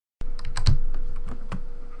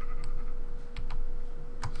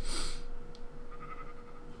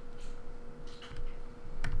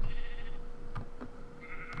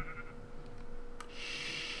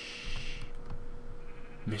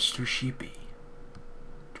Mr. Sheepy,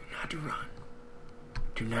 do not run.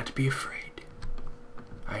 Do not be afraid.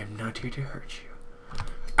 I am not here to hurt you.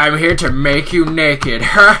 I'm here to make you naked.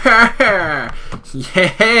 Ha ha ha!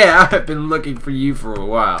 Yeah, I've been looking for you for a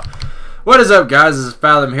while. What is up, guys? This is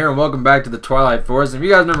Fathom here, and welcome back to the Twilight Forest. And if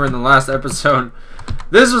you guys remember in the last episode,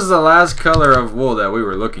 this was the last color of wool that we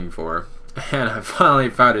were looking for. And I finally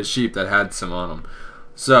found a sheep that had some on them.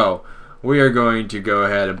 So, we are going to go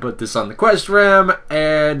ahead and put this on the quest ram,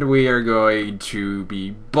 and we are going to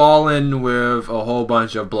be balling with a whole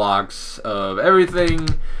bunch of blocks of everything,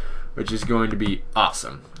 which is going to be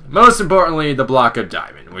awesome. Most importantly, the block of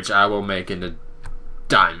diamond, which I will make into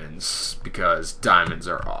diamonds, because diamonds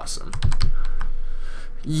are awesome.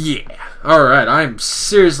 Yeah. Alright, I'm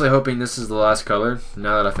seriously hoping this is the last color,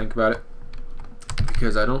 now that I think about it.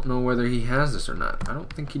 Because I don't know whether he has this or not. I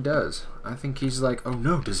don't think he does. I think he's like, oh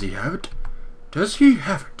no, does he have it? Does he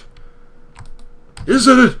have it? Is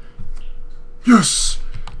that it? Yes!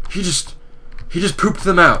 He just pooped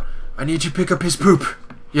them out. I need to pick up his poop.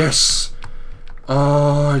 Yes!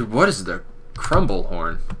 Oh, what is the crumble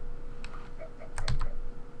horn?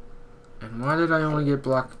 And why did I only get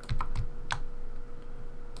block?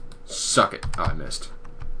 Suck it. Oh, I missed.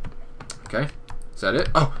 Okay. Is that it?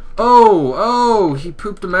 Oh, he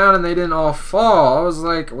pooped them out and they didn't all fall. I was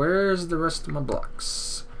like, where's the rest of my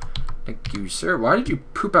blocks? Thank you, sir. Why did you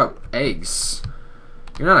poop out eggs?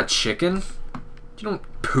 You're not a chicken. You don't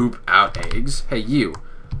poop out eggs. Hey, you.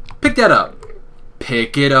 Pick that up.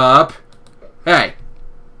 Pick it up. Hey.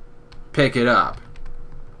 Pick it up.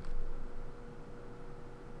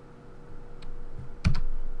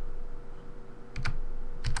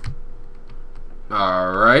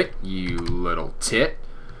 Alright, you little tit.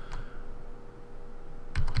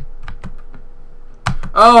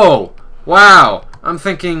 Oh! Wow! I'm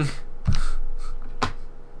thinking...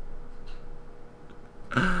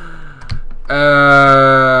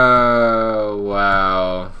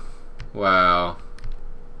 wow. Wow.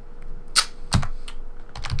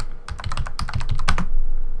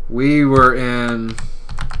 We were in...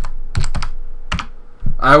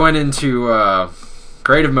 I went into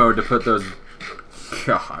creative mode to put those...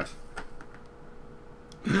 God.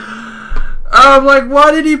 I'm like,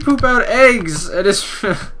 why did he poop out eggs? It is...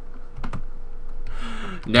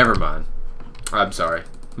 Never mind. I'm sorry.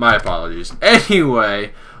 My apologies.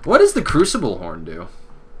 Anyway, what does the crucible horn do?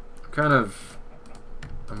 I'm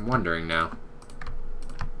wondering now.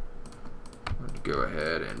 Let's go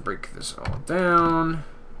ahead and break this all down.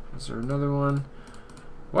 Is there another one?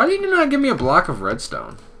 Why did you not give me a block of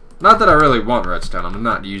redstone? Not that I really want redstone. I'm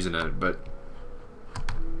not using it, but...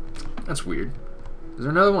 That's weird. Is there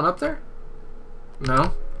another one up there?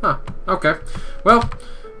 No? Huh. Okay. Well,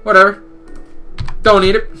 whatever. Don't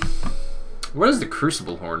need it. What does the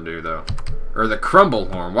crucible horn do, though? Or the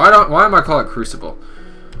crumble horn? Why am I calling it crucible?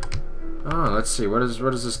 Oh, let's see. What does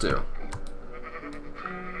this do?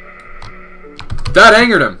 That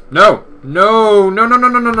angered him. No. No. No. No. No.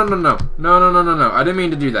 No. No. No. No. No. No. No. No. No. No. I didn't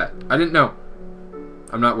mean to do that. I didn't know.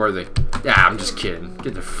 I'm not worthy. Yeah, I'm just kidding.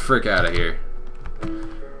 Get the frick out of here.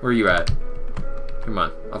 Where are you at? Come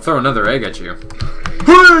on. I'll throw another egg at you.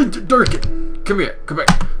 Durkin! Come here. Come back.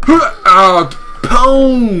 Oh,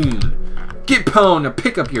 pwned! Get pwned. Now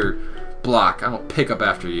pick up your block. I don't pick up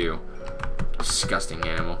after you. Disgusting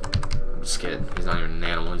animal. I'm just kidding. He's not even an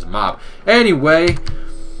animal. He's a mob. Anyway,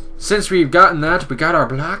 since we've gotten that, we got our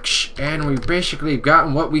blocks, and we've basically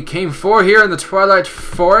gotten what we came for here in the Twilight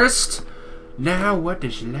Forest. Now, what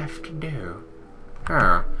is left to do?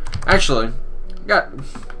 Oh. Actually...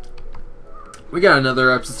 We got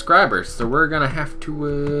another subscriber, so we're gonna have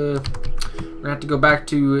to go back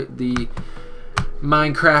to the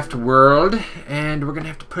Minecraft world, and we're gonna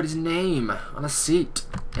have to put his name on a seat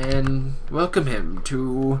and welcome him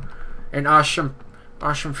to an awesome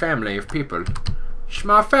family of people.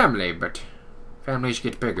 Small family, but families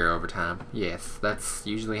get bigger over time. Yes, that's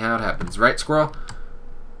usually how it happens, right, squirrel?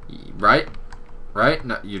 Right? Right?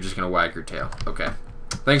 No, you're just gonna wag your tail. Okay.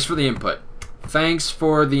 Thanks for the input. Thanks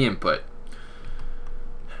for the input.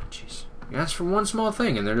 Jeez. You asked for one small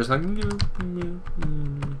thing and they're just like...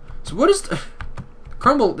 So what is the...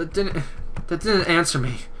 Crumble, that didn't answer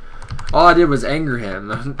me. All I did was anger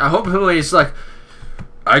him. I hope he's like...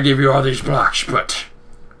 I give you all these blocks, but...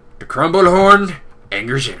 The crumble horn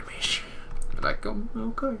angers enemies. I'm like, oh,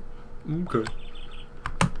 okay. Okay.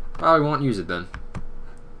 Probably won't use it then.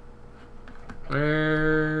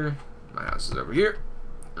 Where... My house is over here.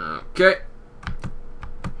 Okay.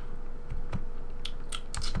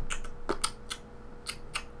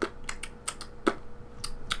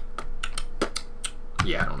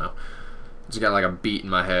 Yeah, I don't know. It's got like a beat in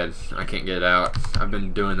my head. I can't get it out. I've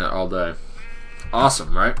been doing that all day.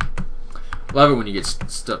 Awesome, right? Love it when you get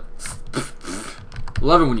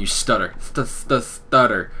Love it when you stutter.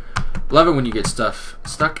 Stutter. Love it when you get stuff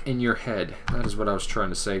stuck in your head. That is what I was trying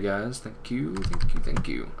to say, guys. Thank you, thank you, thank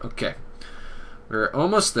you. Okay. We're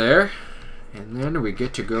almost there. And then we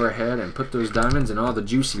get to go ahead and put those diamonds and all the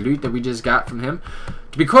juicy loot that we just got from him.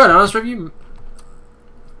 To be quite honest with you,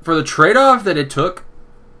 for the trade-off that it took,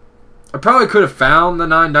 I probably could have found the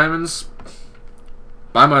 9 diamonds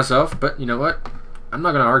by myself, but you know what? I'm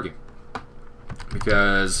not going to argue.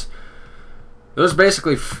 Because those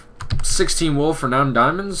basically 16 wool for 9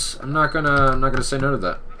 diamonds. I'm not gonna say no to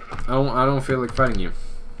that. I don't feel like fighting you.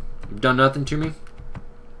 You've done nothing to me.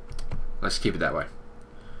 Let's keep it that way.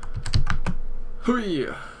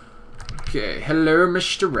 Hoo-yah. Okay, hello,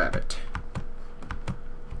 Mr. Rabbit.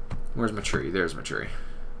 Where's my tree? There's my tree.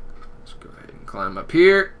 Let's go ahead and climb up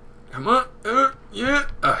here. Come on. Yeah.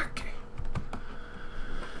 Okay.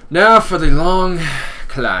 Now for the long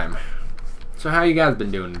climb. So how you guys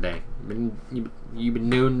been doing today? You've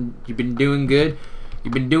been doing good.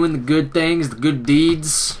 You've been doing the good things, the good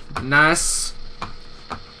deeds. Nice.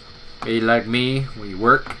 Maybe like me, when you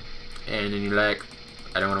work, and then you're like,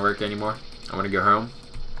 I don't want to work anymore. I want to go home.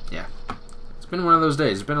 Yeah. It's been one of those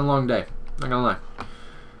days. It's been a long day. Not gonna lie.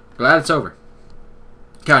 Glad it's over.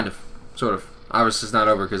 Kind of. Sort of. Obviously it's not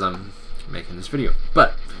over because I'm making this video.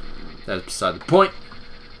 But that's beside the point.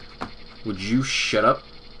 Would you shut up?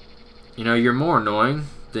 You know, you're more annoying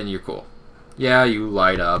than you're cool. Yeah, you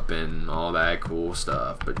light up and all that cool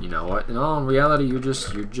stuff, but you know what? In all reality, you're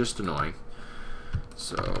just annoying.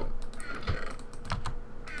 So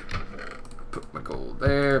put my gold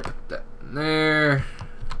there, put that in there,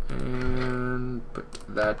 and put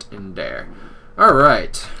that in there.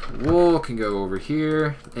 Alright, wool can go over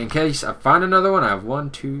here. In case I find another one, I have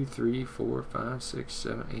 1, 2, 3, 4, 5, 6,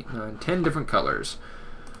 7, 8, 9, 10 different colors.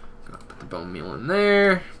 Gonna put the bone meal in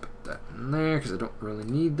there. That in there because I don't really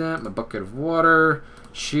need that. My bucket of water.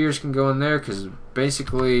 Shears can go in there because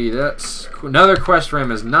basically that's another quest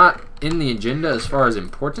ram is not in the agenda as far as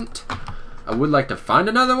important. I would like to find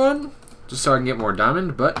another one just so I can get more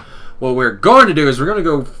diamond, but what we're going to do is we're going to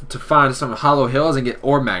go to find some hollow hills and get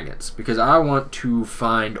ore magnets because I want to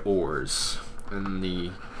find ores in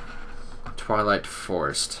the Twilight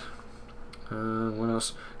Forest. What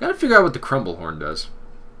else? Gotta figure out what the crumble horn does.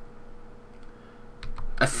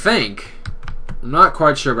 I think, I'm not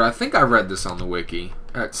quite sure, but I think I read this on the wiki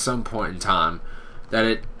at some point in time, that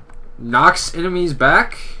it knocks enemies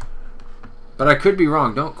back, but I could be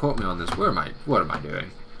wrong. Don't quote me on this. What am I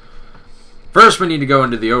doing? First, we need to go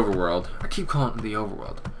into the overworld. I keep calling it the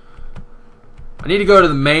overworld. I need to go to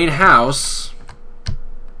the main house,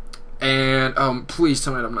 and, please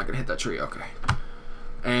tell me I'm not going to hit that tree. Okay.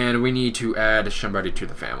 And we need to add somebody to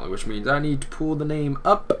the family, which means I need to pull the name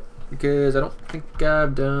up. Because I don't think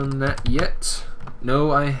I've done that yet.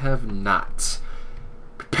 No, I have not.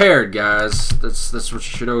 Prepared, guys. That's what you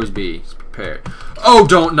should always be. It's prepared. Oh,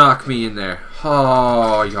 don't knock me in there.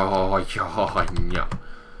 Oh, yo.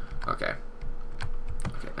 Okay.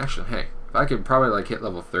 Okay, actually, hey. If I could probably, like, hit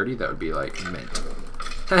level 30, that would be, like, mint.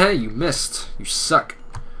 Hey, you missed. You suck.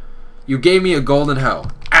 You gave me a golden hoe.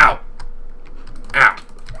 Ow. Ow.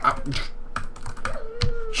 Ow.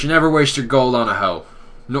 Should never waste your gold on a hoe.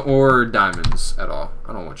 No, or diamonds at all.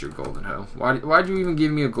 I don't want your golden hoe. Why'd you even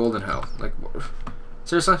give me a golden hoe? Like,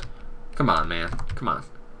 seriously? Come on, man. Come on.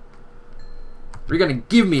 You're gonna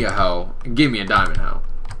give me a hoe and give me a diamond hoe.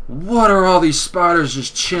 What are all these spiders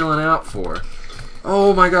just chilling out for?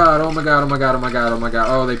 Oh my god, oh my god, oh my god, oh my god, oh my god.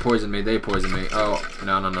 Oh, they poisoned me, they poisoned me. Oh,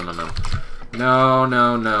 no. No.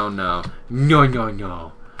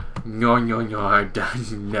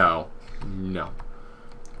 No.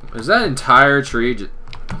 Is that entire tree just...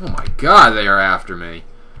 Oh my god, they are after me.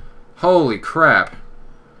 Holy crap.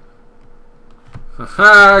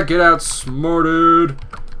 Haha, get outsmarted.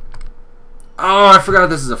 Oh, I forgot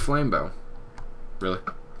this is a flame bow. Really?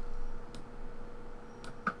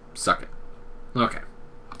 Suck it. Okay.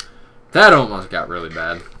 That almost got really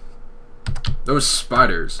bad. Those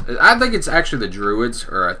spiders. I think it's actually the druids,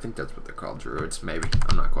 or I think that's what they're called, druids, maybe.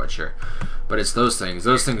 I'm not quite sure. But it's those things.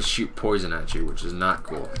 Those things shoot poison at you, which is not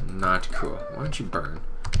cool. Not cool. Why don't you burn?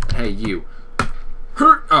 Hey, you.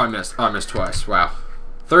 Oh, I missed. Oh, I missed twice. Wow.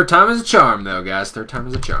 Third time is a charm, though, guys. Third time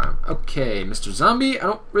is a charm. Okay, Mr. Zombie, I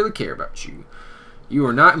don't really care about you. You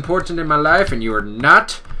are not important in my life, and you are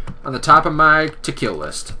not on the top of my to-kill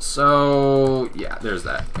list. So, yeah, there's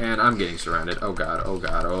that. And I'm getting surrounded. Oh, God. Oh,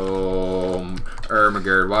 God. Oh,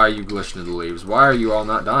 Ermagerd, why are you glitching in the leaves? Why are you all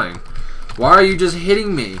not dying? Why are you just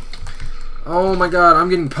hitting me? Oh my god, I'm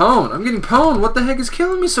getting pwned. I'm getting pwned. What the heck is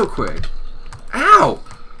killing me so quick? Ow!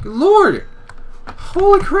 Good lord!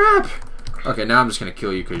 Holy crap! Okay, now I'm just gonna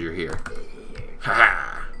kill you because you're here.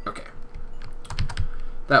 Ha! Okay.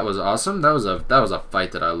 That was awesome. That was a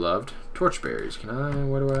fight that I loved. Torchberries. Can I?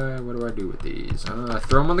 What do I do with these? I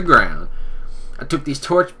throw them on the ground. I took these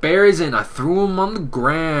torch berries and I threw them on the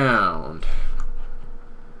ground.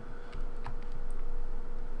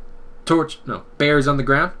 Berries on the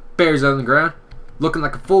ground. Berries on the ground. Looking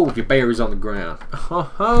like a fool with your berries on the ground.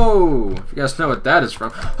 Oh ho! If you guys know what that is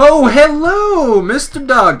from. Oh, hello, Mr.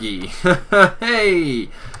 Doggy. Hey,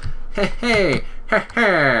 hey,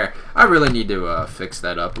 hey. I really need to fix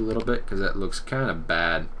that up a little bit because that looks kind of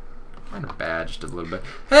bad. Kind of bad, just a little bit.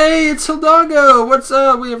 Hey, it's Hildago. What's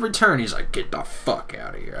up? We have returned. He's like, get the fuck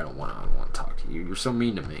out of here. I don't want to talk to you. You're so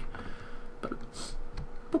mean to me. But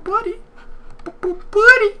buddy,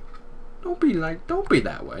 buddy, don't be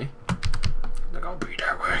that way. Don't be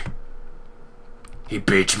that way. He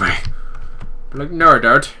beats me. I'm like, no, I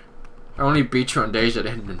don't. I only beat you on days that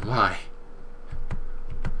end in Y.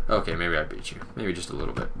 Okay, maybe I beat you. Maybe just a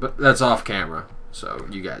little bit, but that's off camera, so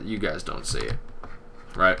you guys don't see it,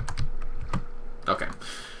 right? Okay.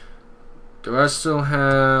 Do I still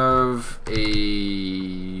have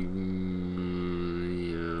a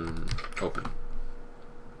open?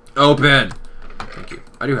 Open. Thank you.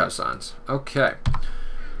 I do have signs. Okay.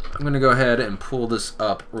 I'm gonna go ahead and pull this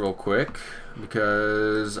up real quick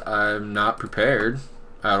because I'm not prepared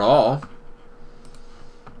at all.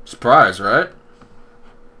 Surprise, right?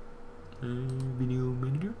 Video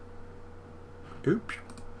manager. Oops.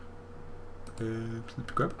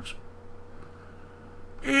 Subscribers.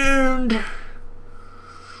 And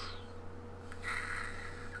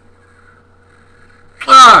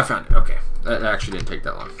I found it. Okay, that actually didn't take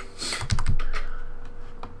that long.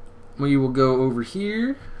 We will go over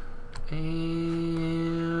here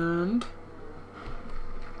and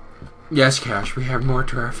yes, Cash, we have more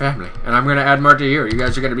to our family, and I'm gonna add more to you. You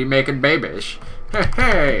guys are gonna be making babies.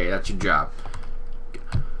 Hey, that's your job.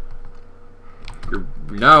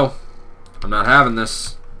 No, I'm not having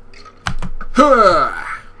this.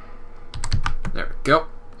 There we go.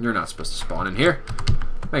 You're not supposed to spawn in here.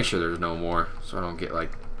 Make sure there's no more, so I don't get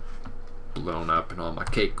like blown up and all my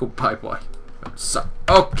cake go bye-bye. So,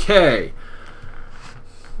 okay.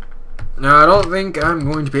 Now I don't think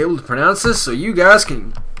I'm going to be able to pronounce this, so you guys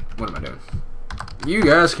can. What am I doing? You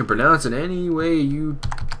guys can pronounce it any way you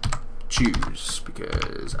choose,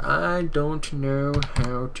 because I don't know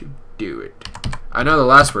how to do it. I know the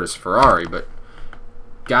last word is Ferrari, but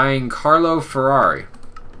Giancarlo Ferrari.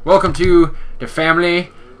 Welcome to the family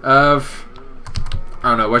of, I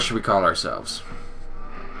don't know, what should we call ourselves?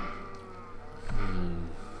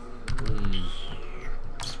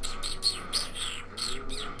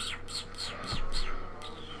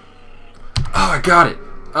 Oh, I got it.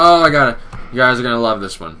 Oh, I got it. You guys are going to love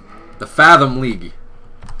this one. The Fathom League.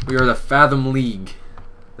 We are the Fathom League.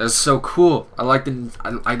 That's so cool. I like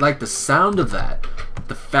the sound of that.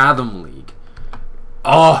 The Fathom League.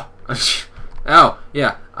 Oh. Oh,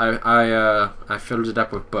 yeah. I filled it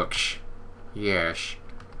up with books. Yes.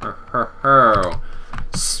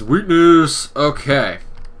 Sweetness. Okay.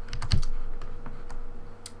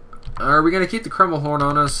 Are we gonna keep the crumble horn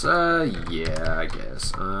on us? Yeah, I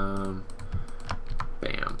guess. Bam.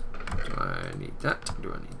 Do I need that?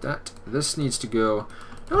 Do I need that? This needs to go.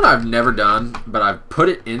 You know what I've never done, but I've put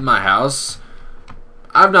it in my house?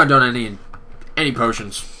 I've not done any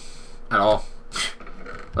potions at all.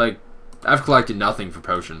 Like, I've collected nothing for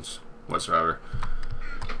potions whatsoever.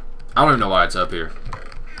 I don't even know why it's up here,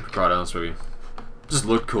 to be quite honest with you. It just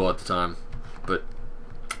looked cool at the time. But,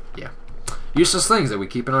 yeah. Useless things that we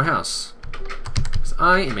keep in our house. Because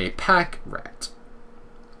I am a pack rat.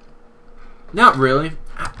 Not really.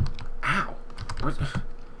 Ow. What?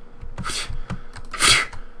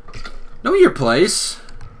 Know your place.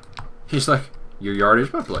 He's like, your yard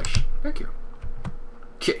is my place. Thank you.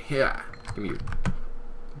 Okay, yeah. Give me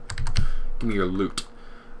your loot.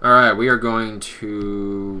 Alright, we are going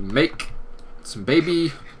to make some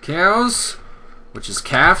baby cows, which is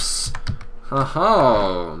calves.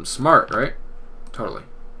 Haha, I'm smart, right? Totally.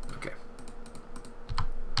 Okay.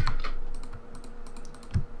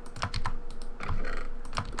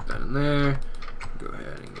 Put that in there. Go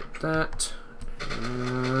ahead and get that.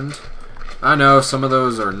 And I know some of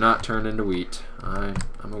those are not turned into wheat. I'm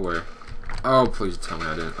aware. Oh, please tell me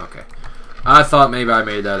I didn't. Okay. I thought maybe I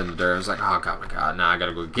made that in the dirt. I was like, oh god, my god. Now I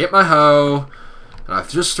gotta go get my hoe. And I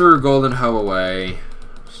just threw a golden hoe away.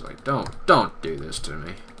 It's like, don't do this to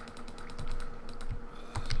me.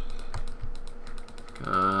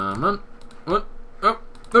 Come on. What? Oh,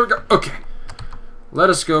 there we go. Okay. let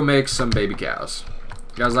us go make some baby cows.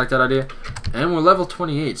 You guys like that idea? And we're level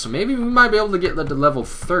 28, so maybe we might be able to get to level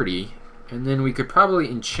 30, and then we could probably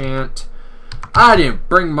enchant... I didn't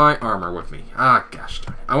bring my armor with me. Ah, gosh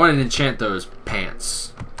darn it. I wanted to enchant those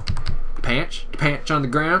pants. Pants? The pants on the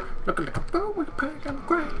ground? Looking like a bow with a pants on the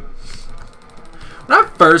ground. When I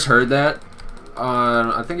first heard that,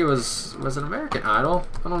 I think it was an American Idol?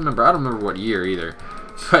 I don't remember what year either.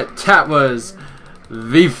 But that was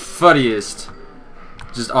the funniest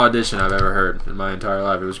just audition I've ever heard in my entire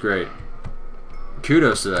life. It was great.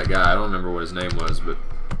 Kudos to that guy. I don't remember what his name was, but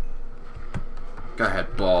guy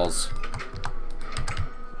had balls.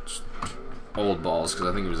 Just old balls, because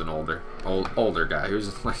I think he was an older guy. He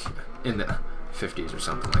was like in the 50s or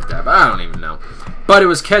something like that, but I don't even know. But it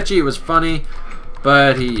was catchy, it was funny,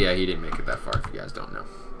 but he didn't make it that far, if you guys don't know.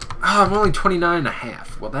 Oh, I'm only 29 and a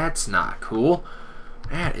half. Well, that's not cool.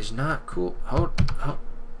 That is not cool. Hold.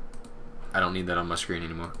 I don't need that on my screen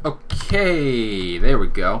anymore. Okay, there we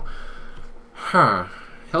go. Huh.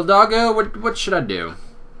 Hildoggo, what should I do?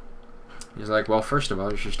 He's like, well, first of all,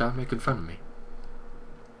 you should stop making fun of me.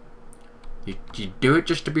 You do it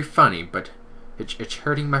just to be funny, but it's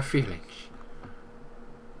hurting my feelings.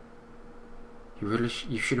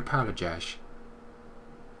 You should apologize.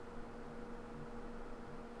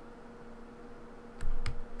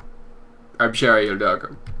 I'm sorry,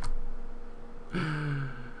 Hildoggo.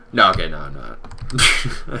 No, okay, no, I'm not.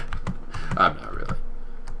 I'm not really.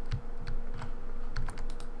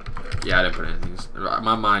 Yeah, I didn't put anything.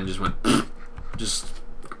 My mind just went,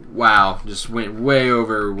 wow, just went way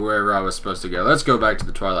over wherever I was supposed to go. Let's go back to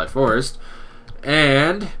the Twilight Forest,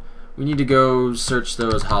 and we need to go search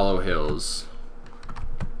those hollow hills,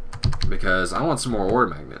 because I want some more ore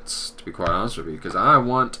magnets, to be quite honest with you, because I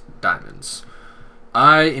want diamonds.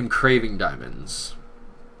 I am craving diamonds.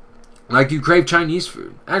 Like you crave Chinese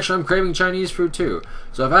food. Actually, I'm craving Chinese food too.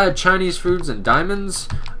 So if I had Chinese foods and diamonds,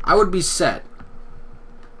 I would be set.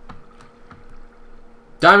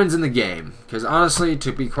 Diamonds in the game. Because honestly,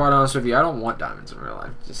 to be quite honest with you, I don't want diamonds in real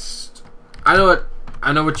life. Just, I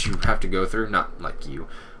know what you have to go through. Not like you.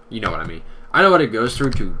 You know what I mean. I know what it goes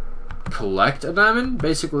through to collect a diamond.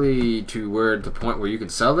 Basically to where the point where you can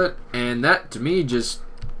sell it. And that to me just,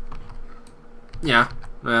 yeah,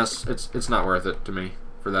 yes, it's not worth it to me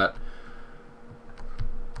for that.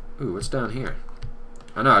 Ooh, what's down here?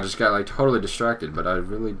 I know, I just got like totally distracted, but I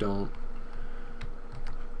really don't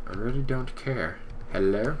care.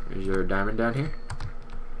 Hello? Is there a diamond down here?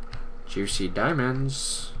 Juicy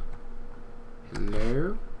diamonds.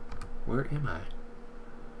 Hello? Where am I?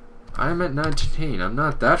 I'm at 19. I'm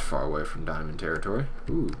not that far away from diamond territory.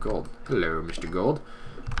 Ooh, gold. Hello, Mr. Gold.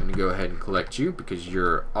 I'm gonna go ahead and collect you because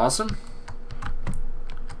you're awesome.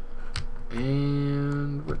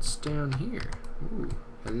 And what's down here? Ooh,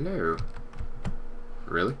 hello.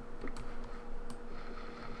 Really?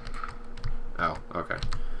 Oh, okay.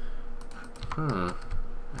 Huh.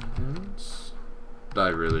 Did I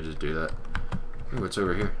really just do that? Ooh, what's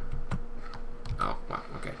over here? Oh, wow,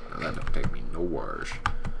 okay. Now that don't take me nowhere.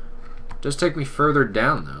 Just take me further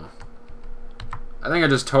down, though. I think I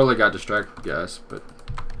just totally got distracted, guys, but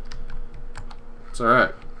it's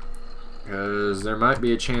alright. Because there might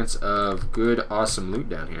be a chance of good, awesome loot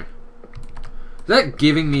down here. Is that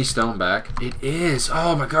giving me stone back? It is.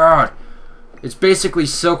 Oh my god. It's basically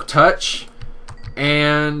silk touch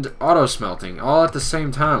and auto smelting all at the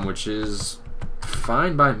same time, which is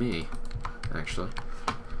fine by me, actually.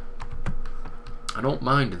 I don't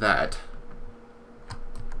mind that.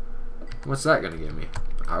 What's that going to give me?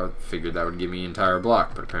 I figured that would give me an entire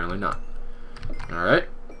block, but apparently not. Alright.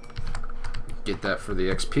 Get that for the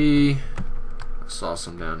XP. I saw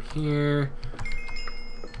some down here.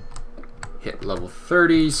 Hit level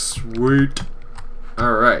 30. Sweet.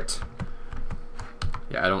 Alright.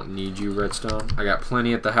 Yeah, I don't need you, redstone. I got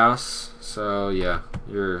plenty at the house. So, yeah.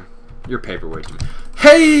 You're paperweight to me.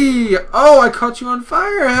 Hey! Oh, I caught you on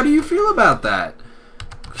fire. How do you feel about that?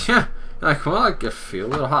 Yeah. Like, well, I feel a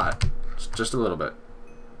little hot. Just a little bit.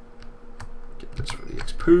 Get this for the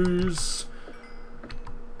XPs.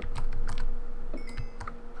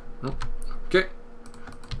 Oh, okay.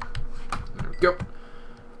 There we go.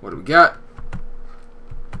 What do we got?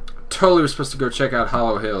 Totally was supposed to go check out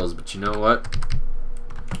Hollow Hills, but you know what?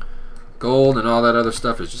 Gold and all that other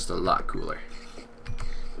stuff is just a lot cooler.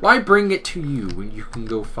 Why bring it to you when you can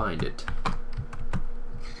go find it?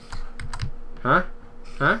 Huh?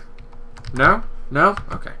 Huh? No? No?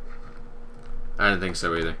 Okay. I didn't think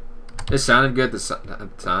so either. It sounded good at the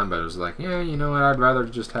time, but it was like, yeah, you know what? I'd rather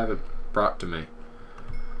just have it brought to me.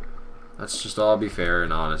 Let's just all be fair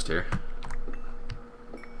and honest here.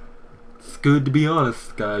 It's good to be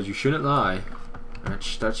honest, guys. You shouldn't lie.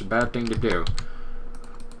 That's a bad thing to do.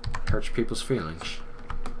 Hurts people's feelings.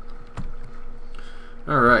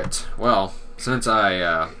 Alright, well, since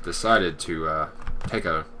I decided to take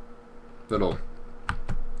a little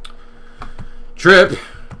trip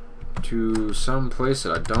to some place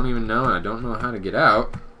that I don't even know and I don't know how to get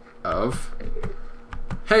out of.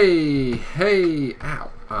 Hey, hey, ow.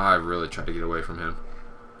 Oh, I really tried to get away from him.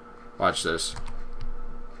 Watch this.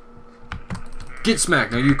 Get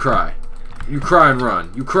smacked, now you cry. You cry and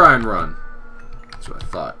run. You cry and run. That's what I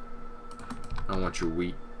thought. I don't want your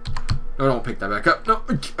wheat. No, don't pick that back up. No,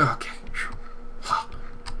 okay.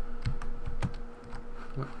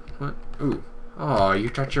 What? Ooh. Oh, you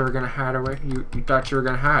thought you were gonna hide away? You thought you were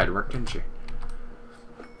gonna hide, didn't you?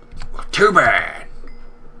 Well, too bad.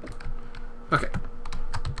 Okay.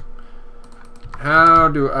 How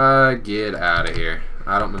do I get out of here?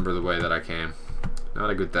 I don't remember the way that I came. Not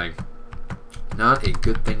a good thing. Not a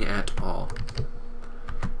good thing at all.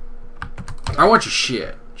 I want your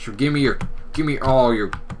shit. So give me all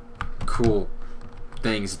your cool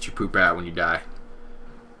things that you poop out when you die.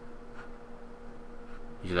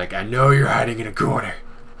 You're like, I know you're hiding in a corner.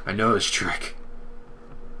 I know this trick.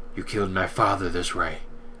 You killed my father this way.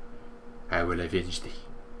 I will avenge thee.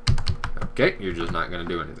 Okay, you're just not gonna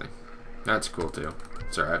do anything. That's cool too.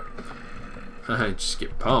 It's alright. Just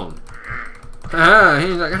get pwned.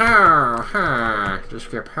 He's like,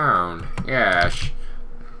 just get pwned. Yes.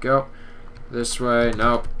 Go this way.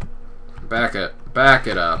 Nope. Back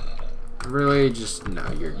it up. Really, just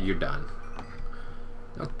no. You're done.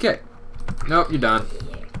 Okay. Nope, you're done.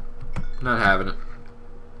 Not having it.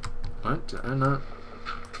 What? Did I not?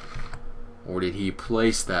 Or did he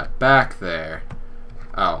place that back there?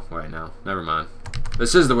 Oh, wait, no. Never mind.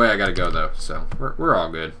 This is the way I gotta go, though, so we're all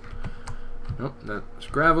good. Nope, that's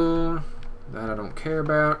gravel. That I don't care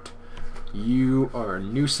about. You are a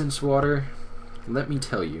nuisance, water. Let me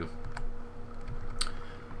tell you.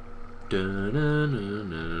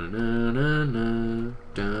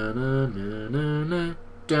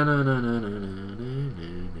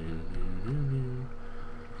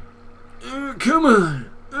 Come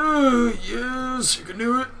on. Yes, you can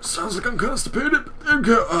do it. Sounds like I'm constipated.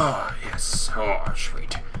 Oh, yes. Oh,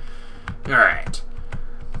 sweet. Alright.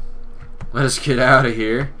 Let us get out of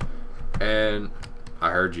here. And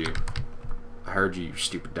I heard you. I heard you, you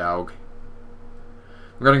stupid dog.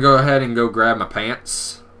 We're gonna go ahead and go grab my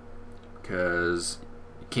pants. Because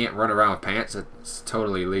you can't run around with pants. It's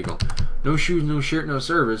totally illegal. No shoes, no shirt, no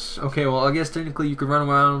service. Okay, well, I guess technically you can run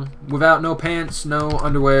around without no pants, no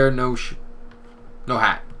underwear, no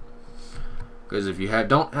hat. Because if you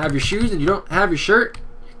don't have your shoes and you don't have your shirt,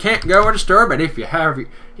 you can't go in the store. But if you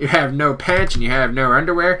have no pants and you have no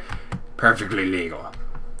underwear, perfectly legal.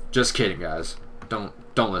 Just kidding, guys. Don't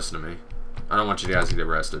listen to me. I don't want you guys to get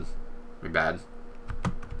arrested. It'd be bad.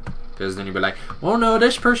 Because then you'd be like, well, no,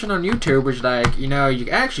 this person on YouTube was like, you know, you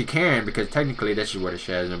actually can because technically this is what it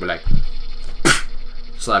says. And they'll be like,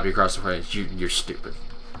 slap you across the face. You're stupid.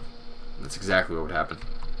 That's exactly what would happen.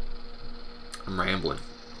 I'm rambling.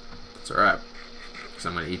 It's alright. Because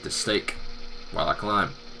I'm going to eat this steak while I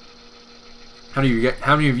climb. How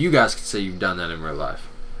many of you guys can say you've done that in real life?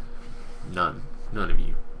 None. None of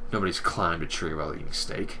you. Nobody's climbed a tree while eating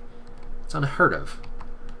steak. It's unheard of.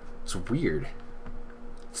 It's weird.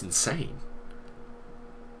 It's insane.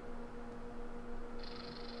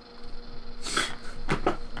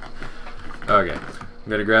 Okay. I'm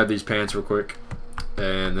going to grab these pants real quick.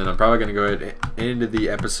 And then I'm probably going to go ahead and end the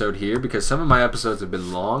episode here. Because some of my episodes have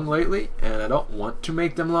been long lately. And I don't want to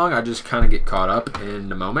make them long. I just kind of get caught up in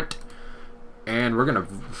the moment. And we're going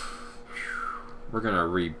to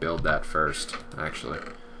rebuild that first, actually.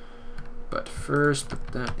 But first, put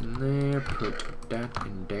that in there. Put that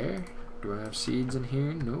in there. Do I have seeds in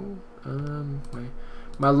here? No.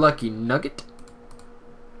 My lucky nugget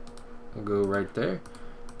will go right there.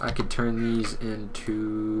 I could turn these into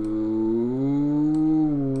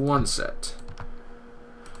one set.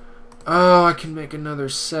 Oh, I can make another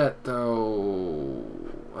set though.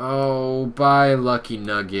 Oh, bye, lucky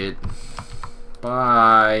nugget.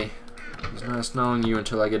 Bye. It's nice knowing you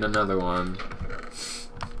until I get another one.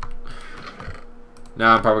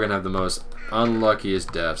 Now I'm probably gonna have the most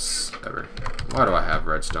unluckiest deaths ever. Why do I have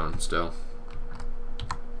redstone still?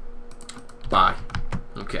 Bye.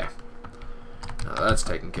 Okay. Now that's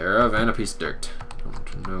taken care of, and a piece of dirt.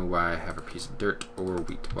 Don't know why I have a piece of dirt or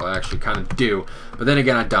wheat. Well, I actually kind of do, but then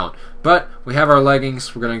again I don't. But we have our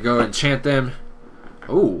leggings. We're gonna go and enchant them.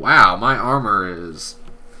 Oh wow, my armor is.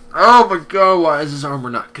 Oh my god, why is this armor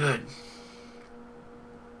not good?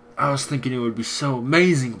 I was thinking it would be so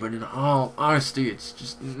amazing, but in all honesty, it's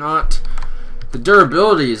just not. The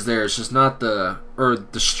durability is there. It's just not the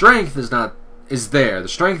strength is there. The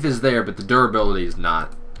strength is there, but the durability is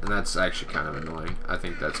not, and that's actually kind of annoying. I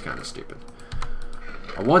think that's kind of stupid.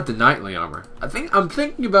 I want the knightly armor. I'm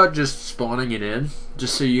thinking about just spawning it in,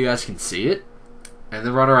 just so you guys can see it, and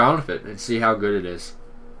then run around with it and see how good it is.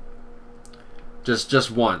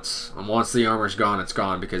 Just once. And once the armor's gone, it's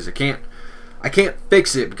gone, because I can't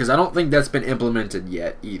fix it, because I don't think that's been implemented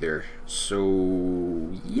yet either.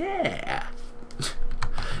 So yeah.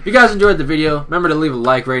 If you guys enjoyed the video, remember to leave a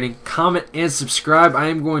like rating, comment, and subscribe. I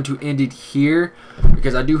am going to end it here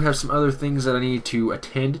because I do have some other things that I need to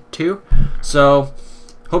attend to. So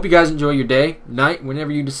hope you guys enjoy your day, night,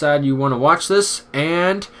 whenever you decide you want to watch this.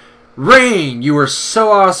 And Rain, you were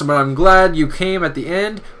so awesome, and I'm glad you came at the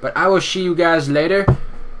end. But I will see you guys later.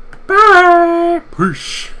 Bye.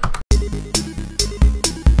 Peace.